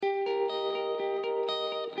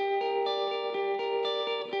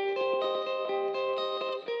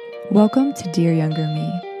Welcome to Dear Younger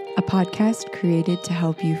Me, a podcast created to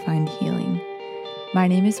help you find healing. My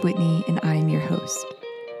name is Whitney and I am your host.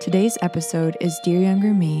 Today's episode is Dear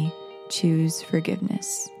Younger Me, Choose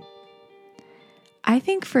Forgiveness. I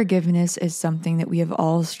think forgiveness is something that we have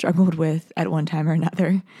all struggled with at one time or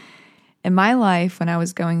another. In my life, when I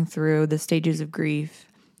was going through the stages of grief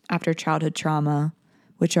after childhood trauma,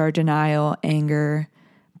 which are denial, anger,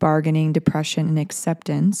 bargaining, depression, and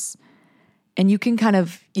acceptance, and you can kind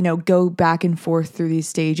of, go back and forth through these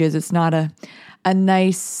stages. It's not a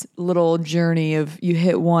nice little journey of you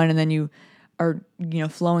hit one and then you are,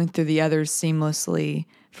 flowing through the others seamlessly.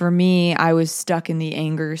 For me, I was stuck in the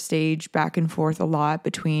anger stage back and forth a lot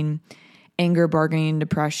between anger, bargaining, and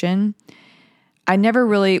depression. I never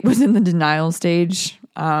really was in the denial stage.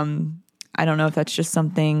 I don't know if that's just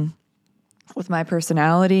something with my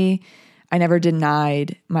personality. I never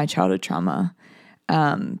denied my childhood trauma.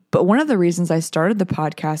 But one of the reasons I started the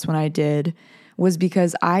podcast when I did was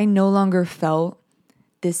because I no longer felt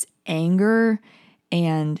this anger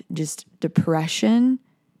and just depression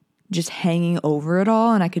just hanging over it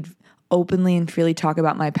all. And I could openly and freely talk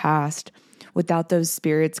about my past without those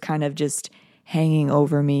spirits kind of just hanging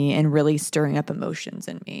over me and really stirring up emotions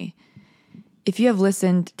in me. If you have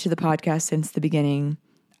listened to the podcast since the beginning,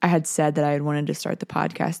 I had said that I had wanted to start the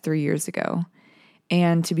podcast 3 years ago.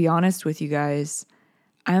 And to be honest with you guys,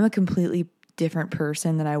 I'm a completely different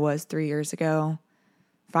person than I was 3 years ago,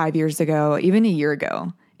 5 years ago, even a year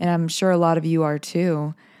ago. And I'm sure a lot of you are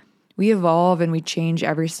too. We evolve and we change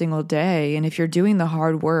every single day. And if you're doing the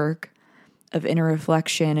hard work of inner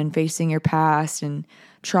reflection and facing your past and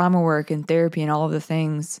trauma work and therapy and all of the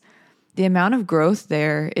things, the amount of growth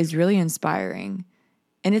there is really inspiring.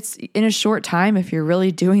 And it's in a short time if you're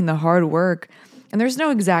really doing the hard work. And there's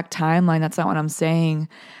no exact timeline. That's not what I'm saying.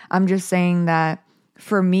 I'm just saying that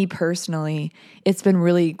for me personally, it's been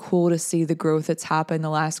really cool to see the growth that's happened the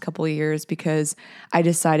last couple of years because I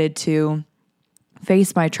decided to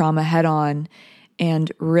face my trauma head on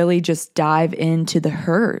and really just dive into the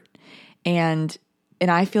hurt. And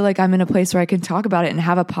I feel like I'm in a place where I can talk about it and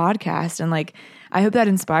have a podcast. And I hope that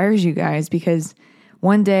inspires you guys because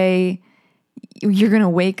one day you're going to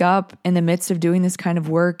wake up in the midst of doing this kind of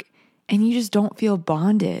work and you just don't feel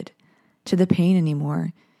bonded to the pain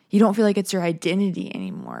anymore. You don't feel like it's your identity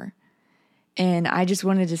anymore. And I just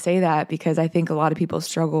wanted to say that because I think a lot of people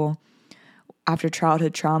struggle after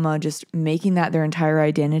childhood trauma, just making that their entire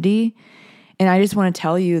identity. And I just want to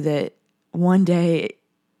tell you that one day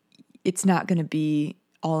it's not going to be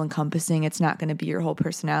all encompassing. It's not going to be your whole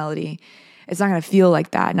personality. It's not going to feel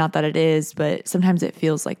like that. Not that it is, but sometimes it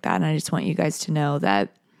feels like that. And I just want you guys to know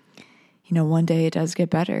that, one day it does get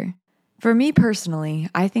better. For me personally,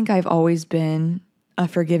 I think I've always been a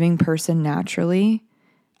forgiving person naturally.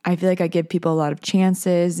 I feel like I give people a lot of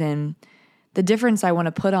chances, and the difference I want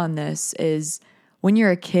to put on this is when you're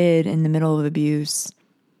a kid in the middle of abuse,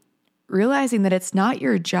 realizing that it's not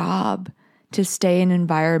your job to stay in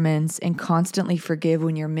environments and constantly forgive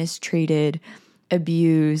when you're mistreated,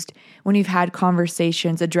 abused, when you've had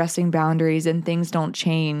conversations addressing boundaries and things don't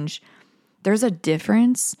change. There's a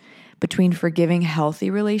difference between forgiving healthy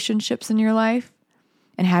relationships in your life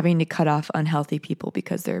and having to cut off unhealthy people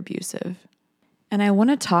because they're abusive. And I want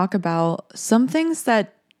to talk about some things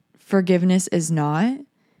that forgiveness is not,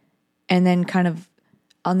 and then kind of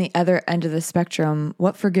on the other end of the spectrum,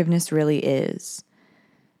 what forgiveness really is.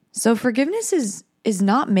 So forgiveness is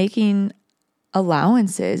not making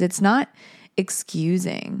allowances. It's not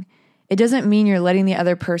excusing. It doesn't mean you're letting the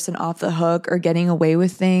other person off the hook or getting away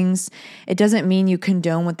with things. It doesn't mean you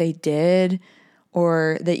condone what they did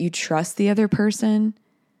or that you trust the other person.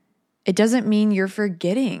 It doesn't mean you're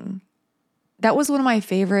forgetting. That was one of my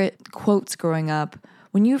favorite quotes growing up.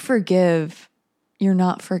 When you forgive, you're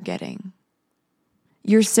not forgetting.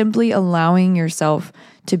 You're simply allowing yourself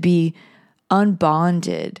to be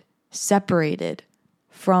unbonded, separated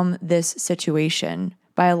from this situation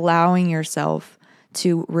by allowing yourself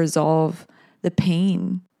to resolve the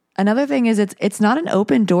pain. Another thing is it's not an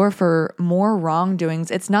open door for more wrongdoings.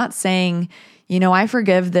 It's not saying, I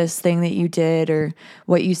forgive this thing that you did or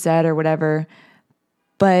what you said or whatever,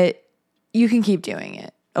 but you can keep doing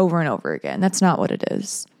it over and over again. That's not what it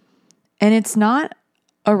is. And it's not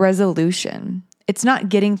a resolution. It's not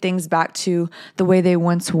getting things back to the way they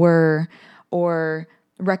once were or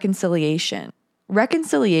reconciliation.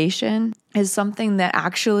 Reconciliation is something that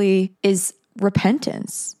actually is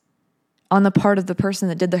repentance on the part of the person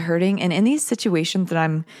that did the hurting. And in these situations that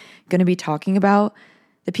I'm going to be talking about,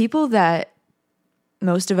 the people that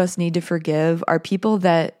most of us need to forgive are people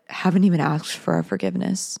that haven't even asked for our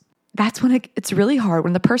forgiveness. that's when it's really hard,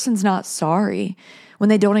 when the person's not sorry, when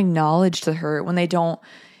they don't acknowledge the hurt, when they don't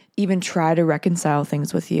even try to reconcile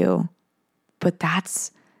things with you. But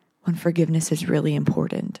that's when forgiveness is really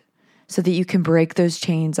important, so that you can break those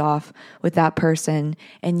chains off with that person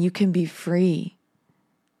and you can be free.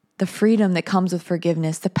 The freedom that comes with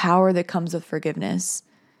forgiveness, the power that comes with forgiveness.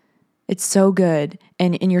 It's so good,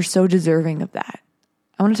 and you're so deserving of that.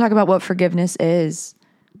 I want to talk about what forgiveness is.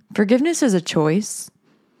 Forgiveness is a choice.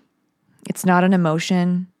 It's not an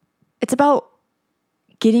emotion. It's about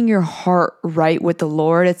getting your heart right with the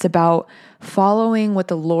Lord. It's about following what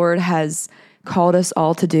the Lord has called us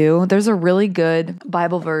all to do. There's a really good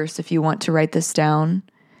Bible verse if you want to write this down.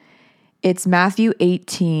 It's Matthew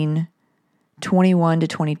 18, 21 to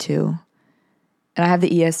 22. And I have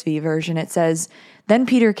the ESV version. It says, "Then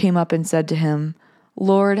Peter came up and said to him,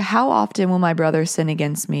 'Lord, how often will my brother sin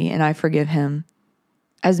against me and I forgive him?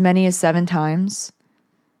 As many as 7 times?'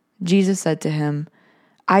 Jesus said to him,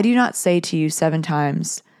 'I do not say to you 7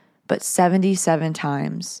 times, but 77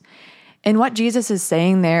 times. And what Jesus is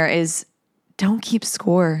saying there is, don't keep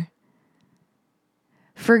score.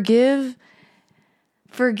 Forgive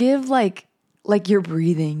like you're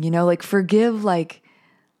breathing, like forgive like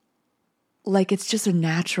it's just a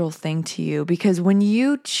natural thing to you. Because when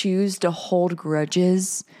you choose to hold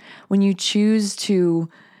grudges, when you choose to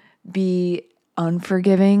be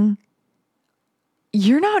unforgiving,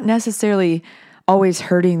 you're not necessarily always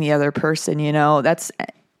hurting the other person,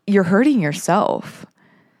 you're hurting yourself.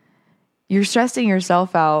 You're stressing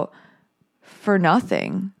yourself out for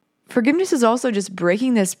nothing. Forgiveness is also just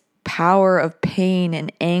breaking this power of pain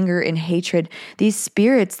and anger and hatred, these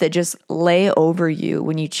spirits that just lay over you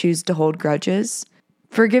when you choose to hold grudges.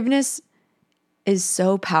 Forgiveness is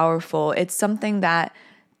so powerful. It's something that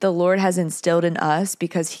the Lord has instilled in us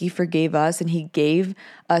because He forgave us, and He gave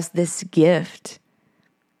us this gift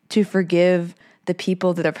to forgive the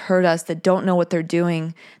people that have hurt us, that don't know what they're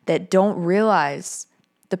doing, that don't realize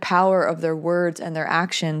the power of their words and their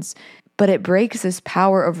actions, but it breaks this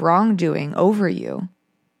power of wrongdoing over you.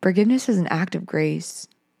 Forgiveness is an act of grace.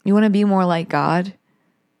 You want to be more like God?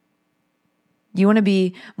 You want to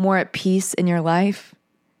be more at peace in your life?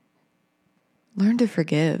 Learn to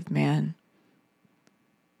forgive, man.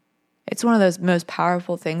 It's one of those most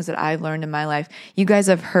powerful things that I've learned in my life. You guys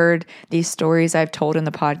have heard these stories I've told in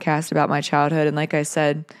the podcast about my childhood. And like I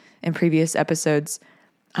said in previous episodes,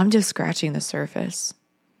 I'm just scratching the surface.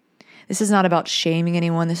 This is not about shaming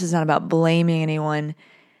anyone. This is not about blaming anyone.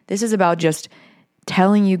 This is about just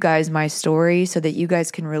telling you guys my story so that you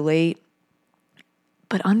guys can relate.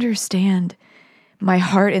 But understand my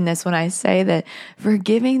heart in this when I say that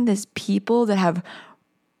forgiving these people that have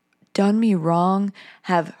done me wrong,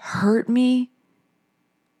 have hurt me,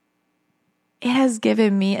 it has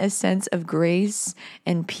given me a sense of grace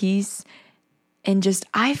and peace, and just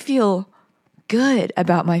I feel good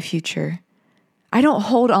about my future. I don't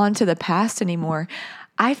hold on to the past anymore.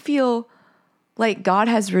 I feel like God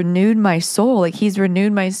has renewed my soul, like He's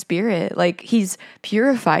renewed my spirit, like He's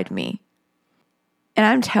purified me. And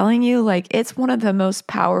I'm telling you, like, it's one of the most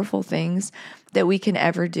powerful things that we can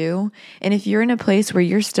ever do. And if you're in a place where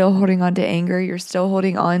you're still holding on to anger, you're still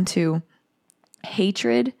holding on to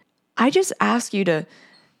hatred, I just ask you to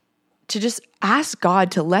just ask God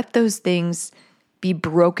to let those things be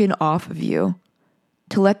broken off of you,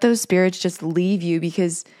 to let those spirits just leave you.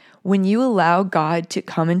 Because when you allow God to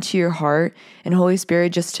come into your heart and Holy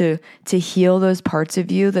Spirit just to heal those parts of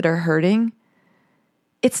you that are hurting,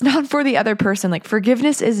 it's not for the other person. Like,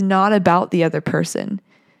 forgiveness is not about the other person.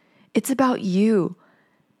 It's about you.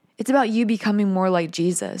 It's about you becoming more like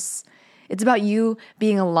Jesus. It's about you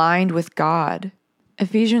being aligned with God.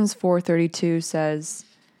 Ephesians 4:32 says,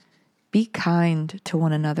 "Be kind to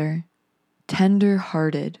one another,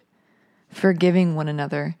 tenderhearted, forgiving one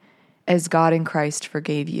another, as God in Christ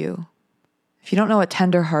forgave you." If you don't know what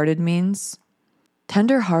tenderhearted means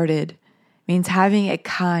having a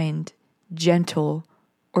kind, gentle,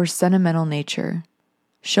 or sentimental nature,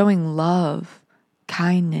 showing love,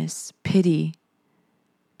 kindness, pity,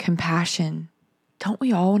 compassion. Don't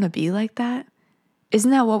we all want to be like that?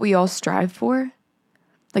 Isn't that what we all strive for?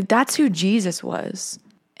 Like, that's who Jesus was.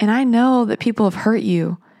 And I know that people have hurt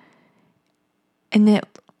you, and that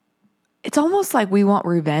it's almost like we want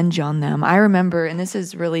revenge on them. I remember, and this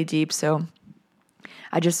is really deep, so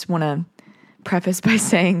I just want to preface by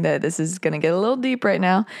saying that this is going to get a little deep right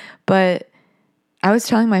now, but I was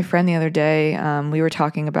telling my friend the other day, we were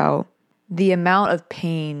talking about the amount of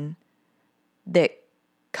pain that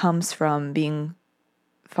comes from being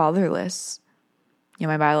fatherless.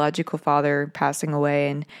 my biological father passing away,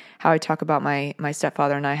 and how I talk about my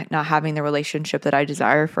stepfather and I not having the relationship that I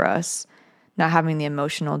desire for us, not having the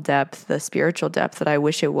emotional depth, the spiritual depth that I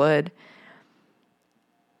wish it would.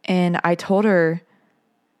 And I told her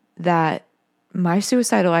that my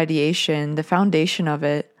suicidal ideation, the foundation of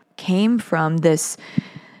it, came from this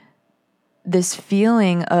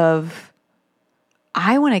feeling of,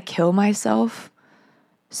 I want to kill myself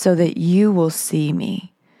so that you will see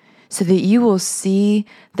me, so that you will see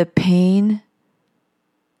the pain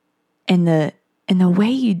and the way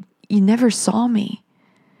you never saw me.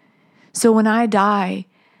 So when I die,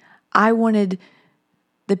 I wanted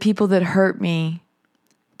the people that hurt me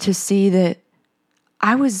to see that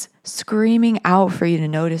I was screaming out for you to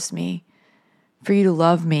notice me, for you to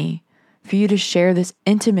love me, for you to share this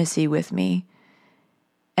intimacy with me.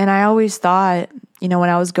 And I always thought, when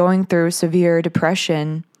I was going through severe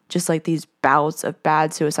depression, just like these bouts of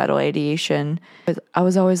bad suicidal ideation, I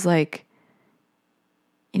was always like,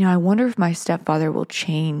 I wonder if my stepfather will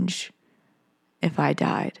change if I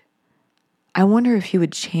died. I wonder if he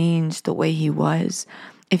would change the way he was,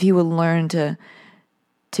 if he would learn to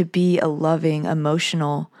be a loving,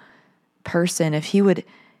 emotional person, if he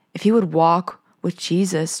would walk with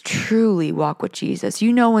Jesus, truly walk with Jesus.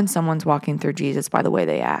 You know when someone's walking through Jesus by the way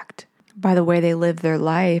they act, by the way they live their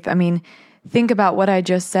life. I mean, think about what I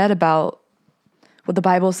just said about what the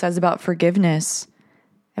Bible says about forgiveness.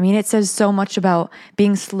 I mean, it says so much about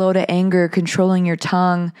being slow to anger, controlling your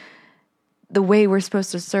tongue, the way we're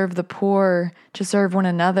supposed to serve the poor, to serve one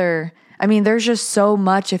another. I mean, there's just so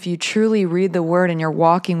much if you truly read the word and you're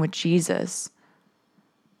walking with Jesus.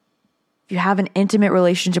 If you have an intimate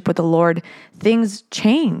relationship with the Lord, things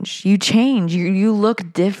change. You change. You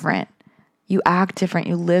look different. You act different.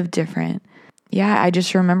 You live different. Yeah, I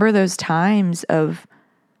just remember those times of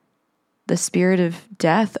the spirit of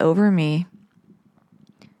death over me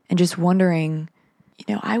and just wondering,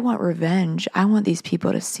 I want revenge. I want these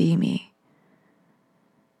people to see me.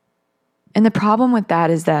 And the problem with that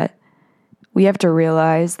is that we have to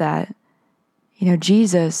realize that,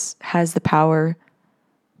 Jesus has the power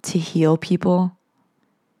to heal people.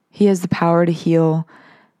 He has the power to heal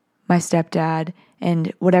my stepdad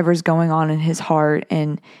and whatever's going on in his heart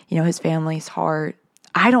and, his family's heart.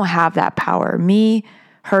 I don't have that power. Me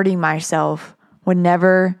hurting myself would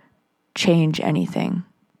never change anything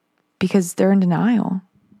because they're in denial.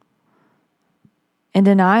 And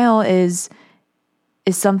denial is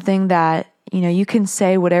something that, you can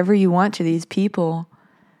say whatever you want to these people,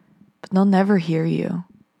 but they'll never hear you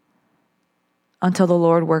until the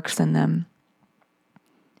Lord works in them.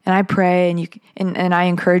 And I pray, and I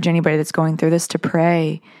encourage anybody that's going through this to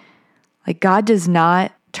pray. Like, God does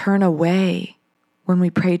not turn away when we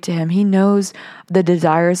pray to him. He knows the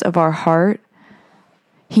desires of our heart.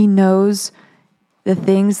 He knows the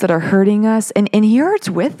things that are hurting us, and he hurts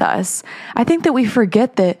with us. I think that we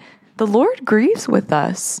forget that the Lord grieves with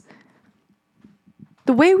us.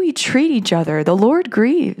 The way we treat each other, the Lord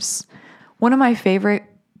grieves. One of my favorite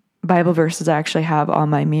Bible verses I actually have on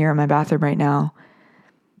my mirror in my bathroom right now.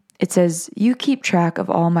 It says, "You keep track of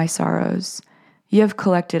all my sorrows. You have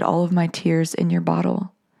collected all of my tears in your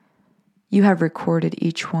bottle. You have recorded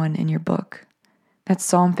each one in your book." That's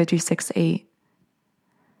Psalm 56:8.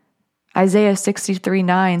 Isaiah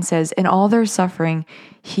 63:9 says, "In all their suffering,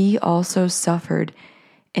 he also suffered,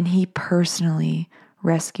 and he personally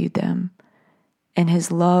rescued them. In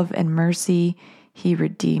his love and mercy, he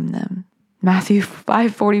redeemed them." Matthew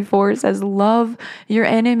 5:44 says, "Love your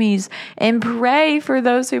enemies and pray for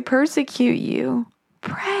those who persecute you."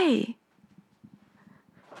 Pray.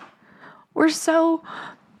 We're so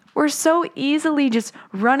easily just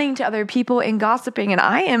running to other people and gossiping, and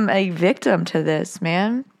I am a victim to this,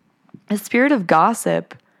 man. The spirit of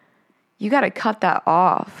gossip, you got to cut that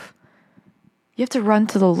off. You have to run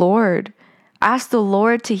to the Lord. Ask the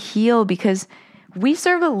Lord to heal, because we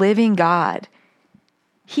serve a living God.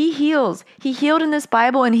 He heals. He healed in this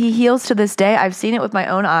Bible, and he heals to this day. I've seen it with my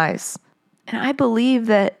own eyes. And I believe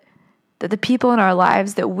that the people in our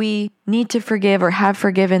lives that we need to forgive or have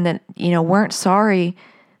forgiven that, weren't sorry,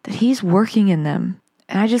 that he's working in them.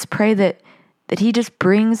 And I just pray that he just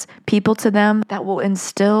brings people to them that will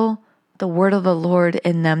instill the word of the Lord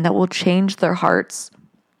in them, that will change their hearts.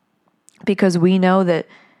 Because we know that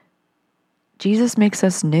Jesus makes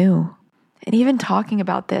us new. And even talking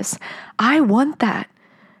about this, I want that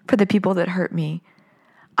for the people that hurt me.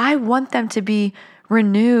 I want them to be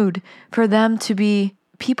renewed, for them to be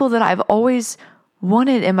people that I've always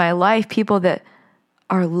wanted in my life, people that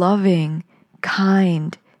are loving,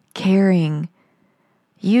 kind, caring,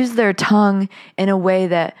 use their tongue in a way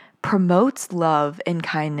that promotes love and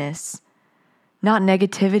kindness, not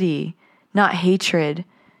negativity, not hatred,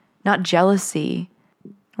 not jealousy.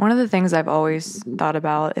 One of the things I've always thought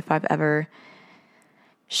about if I've ever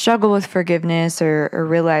struggled with forgiveness or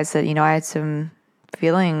realized that, I had some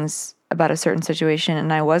feelings about a certain situation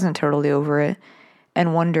and I wasn't totally over it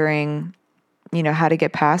and wondering, how to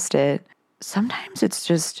get past it. Sometimes it's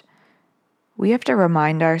just, we have to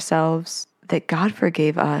remind ourselves that God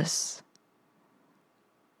forgave us.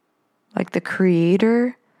 Like the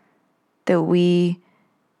Creator that we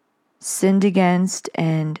sinned against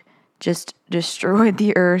and just destroyed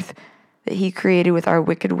the earth that He created with our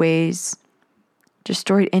wicked ways,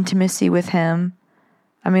 destroyed intimacy with Him.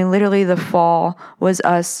 I mean, literally the fall was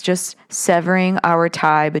us just severing our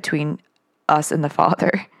tie between us and the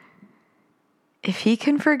Father. If He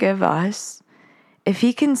can forgive us, if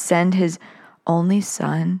He can send His only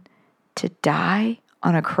Son to die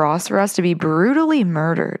on a cross for us, to be brutally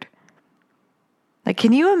murdered. Like,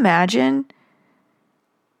 can you imagine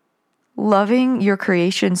loving your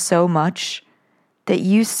creation so much that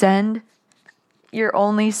you send your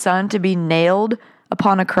only Son to be nailed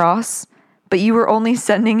upon a cross, but you were only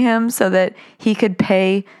sending Him so that He could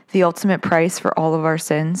pay the ultimate price for all of our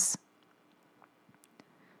sins?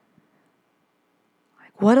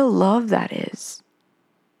 Like, what a love that is.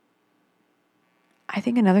 I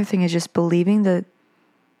think another thing is just believing that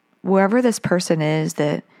whoever this person is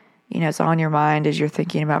that, it's on your mind as you're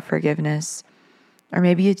thinking about forgiveness, or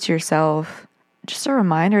maybe it's yourself, just a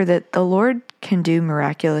reminder that the Lord can do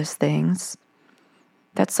miraculous things.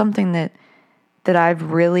 That's something that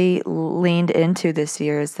I've really leaned into this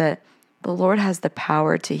year, is that the Lord has the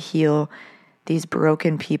power to heal these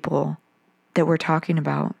broken people that we're talking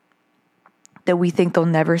about, that we think they'll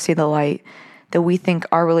never see the light, that we think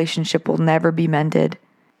our relationship will never be mended.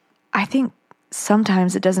 I think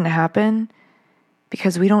sometimes it doesn't happen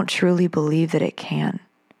because we don't truly believe that it can.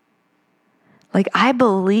 Like, I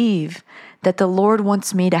believe that the Lord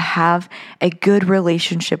wants me to have a good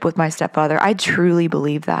relationship with my stepfather. I truly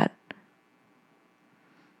believe that.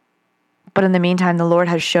 But in the meantime, the Lord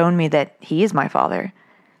has shown me that He is my Father,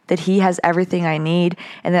 that He has everything I need,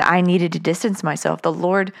 and that I needed to distance myself. The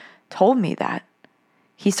Lord told me that.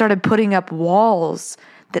 He started putting up walls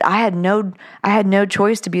that I had no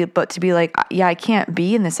choice but to be like, yeah, I can't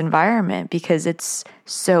be in this environment because it's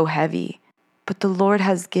so heavy. But the Lord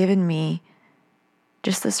has given me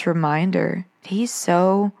just this reminder. He's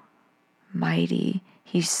so mighty.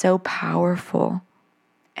 He's so powerful.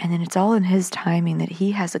 And then it's all in His timing that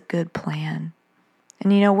He has a good plan.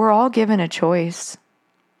 And we're all given a choice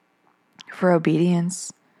for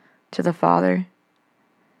obedience to the Father.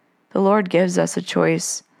 The Lord gives us a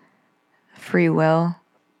choice, free will.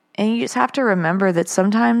 And you just have to remember that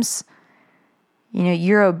sometimes,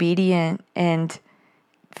 you're obedient and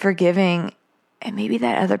forgiving, and maybe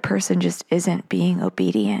that other person just isn't being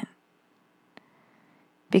obedient.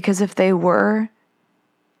 Because if they were,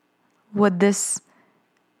 would this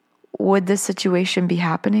situation be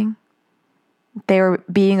happening? They were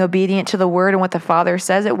being obedient to the word and what the Father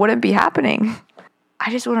says, it wouldn't be happening.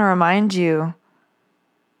 I just want to remind you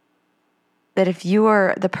that if you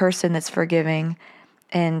are the person that's forgiving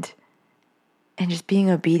and just being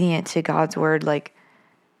obedient to God's word, like,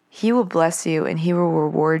 He will bless you and He will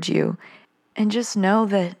reward you. And just know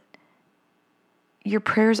that your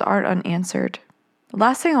prayers aren't unanswered. The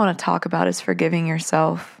last thing I want to talk about is forgiving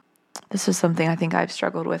yourself. This is something I think I've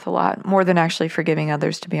struggled with a lot, more than actually forgiving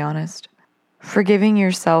others, to be honest. Forgiving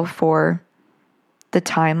yourself for the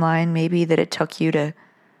timeline maybe that it took you to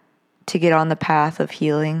get on the path of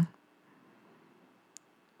healing.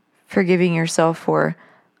 Forgiving yourself for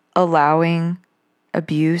allowing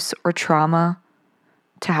abuse or trauma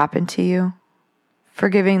to happen to you.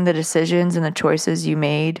 Forgiving the decisions and the choices you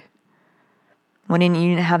made when you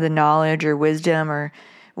didn't have the knowledge or wisdom, or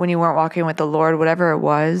when you weren't walking with the Lord, whatever it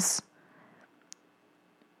was.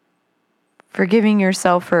 Forgiving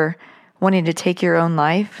yourself for wanting to take your own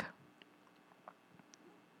life.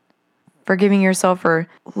 Forgiving yourself for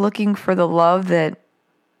looking for the love that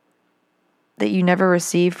you never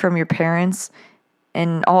received from your parents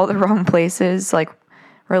in all the wrong places, like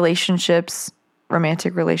relationships,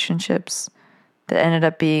 romantic relationships that ended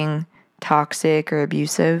up being toxic or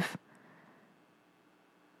abusive.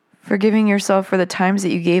 Forgiving yourself for the times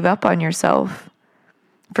that you gave up on yourself.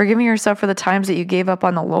 Forgiving yourself for the times that you gave up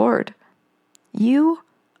on the Lord. You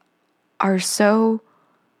are so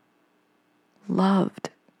loved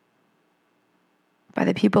by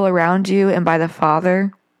the people around you and by the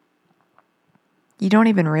Father. You don't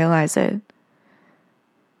even realize it.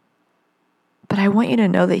 But I want you to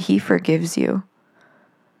know that He forgives you.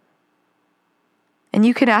 And And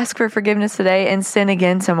you can ask for forgiveness today and sin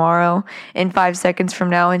again tomorrow in 5 seconds from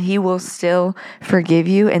now, and he will still forgive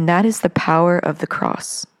you. And that is the power of the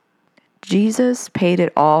cross. Jesus paid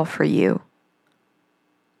it all for you.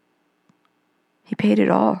 He paid it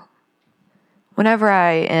all. Whenever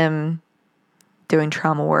I am doing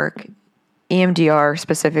trauma work, EMDR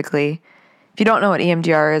specifically, if you don't know what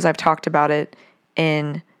EMDR is, I've talked about it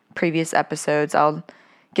in previous episodes. I'll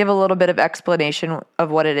give a little bit of explanation of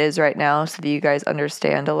what it is right now so that you guys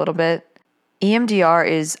understand a little bit. EMDR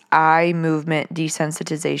is eye movement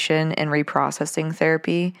desensitization and reprocessing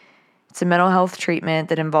therapy. It's a mental health treatment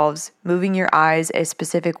that involves moving your eyes a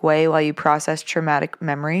specific way while you process traumatic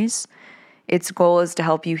memories. Its goal is to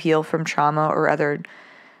help you heal from trauma or other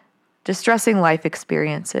distressing life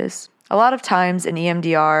experiences. A lot of times in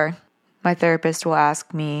EMDR, my therapist will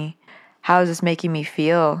ask me, how is this making me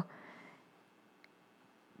feel?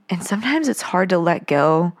 And sometimes it's hard to let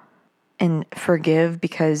go and forgive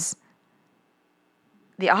because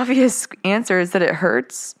the obvious answer is that it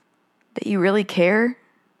hurts, that you really care,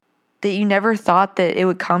 that you never thought that it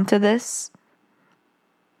would come to this,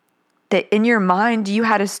 that in your mind you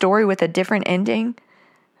had a story with a different ending,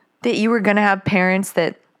 that you were going to have parents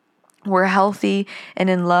that were healthy and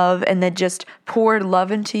in love and that just poured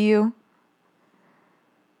love into you,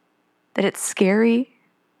 that it's scary,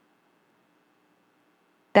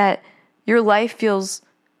 that your life feels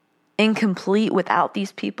incomplete without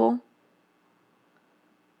these people,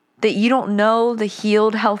 that you don't know the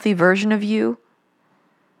healed, healthy version of you,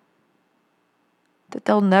 that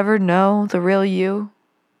they'll never know the real you,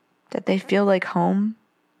 that they feel like home,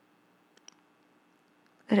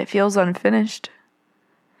 that it feels unfinished.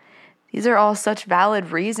 These are all such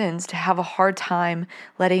valid reasons to have a hard time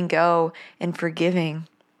letting go and forgiving.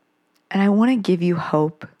 And I want to give you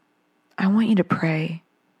hope. I want you to pray.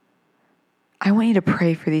 I want you to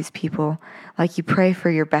pray for these people like you pray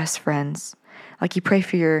for your best friends, like you pray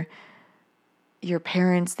for your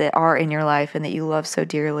parents that are in your life and that you love so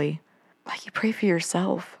dearly, like you pray for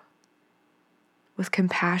yourself with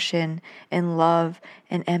compassion and love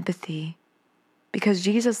and empathy, because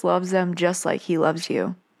Jesus loves them just like he loves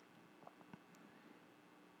you.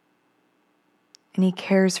 And he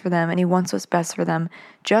cares for them and he wants what's best for them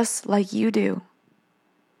just like you do.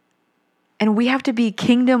 And we have to be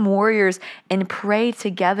kingdom warriors and pray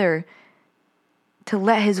together to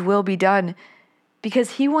let his will be done,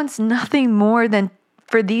 because he wants nothing more than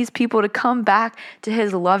for these people to come back to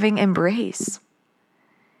his loving embrace.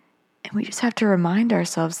 And we just have to remind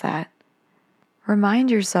ourselves that. Remind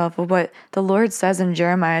yourself of what the Lord says in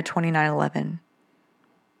Jeremiah 29:11.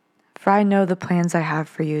 For I know the plans I have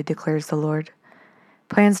for you, declares the Lord.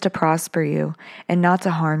 Plans to prosper you and not to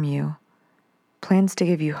harm you. Plans to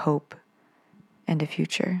give you hope and a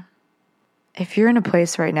future. If you're in a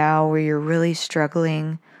place right now where you're really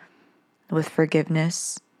struggling with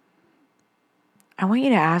forgiveness, I want you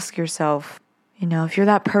to ask yourself, if you're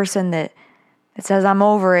that person that says, I'm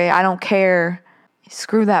over it, I don't care,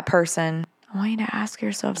 screw that person, I want you to ask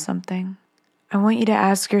yourself something. I want you to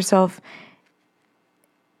ask yourself,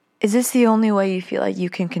 is this the only way you feel like you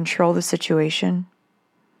can control the situation?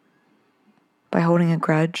 By holding a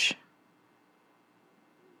grudge?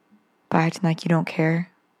 By acting like you don't care?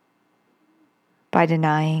 By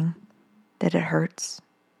denying that it hurts?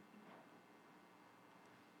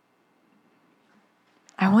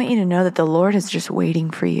 I want you to know that the Lord is just waiting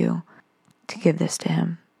for you to give this to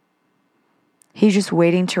him. He's just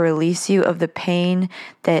waiting to release you of the pain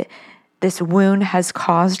that this wound has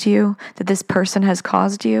caused you, that this person has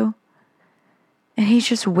caused you. And he's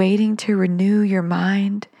just waiting to renew your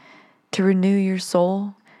mind, to renew your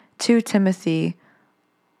soul. 2 Timothy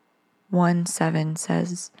 1:7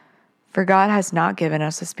 says, For God has not given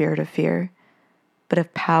us a spirit of fear, but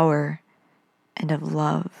of power and of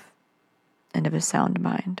love and of a sound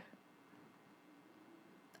mind.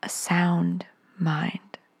 A sound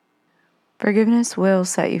mind. Forgiveness will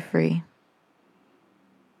set you free.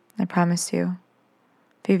 I promise you.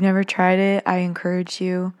 If you've never tried it, I encourage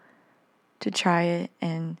you to try it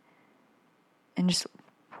and just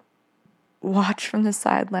watch from the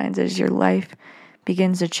sidelines as your life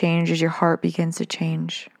begins to change, as your heart begins to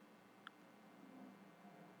change.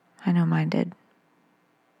 I know mine did.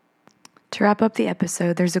 To wrap up the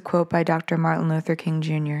episode, there's a quote by Dr. Martin Luther King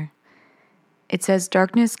Jr. It says,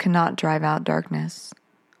 darkness cannot drive out darkness.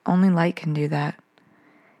 Only light can do that.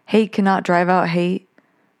 Hate cannot drive out hate.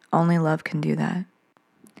 Only love can do that.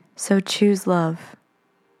 So choose love.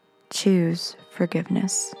 Choose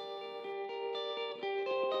forgiveness.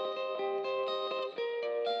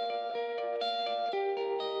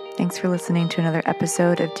 Thanks for listening to another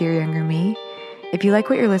episode of Dear Younger Me. If you like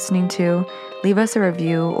what you're listening to, leave us a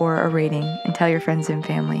review or a rating and tell your friends and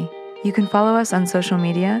family. You can follow us on social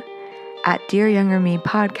media at Dear Younger Me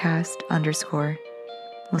Podcast _.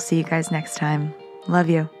 We'll see you guys next time. Love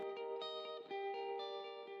you.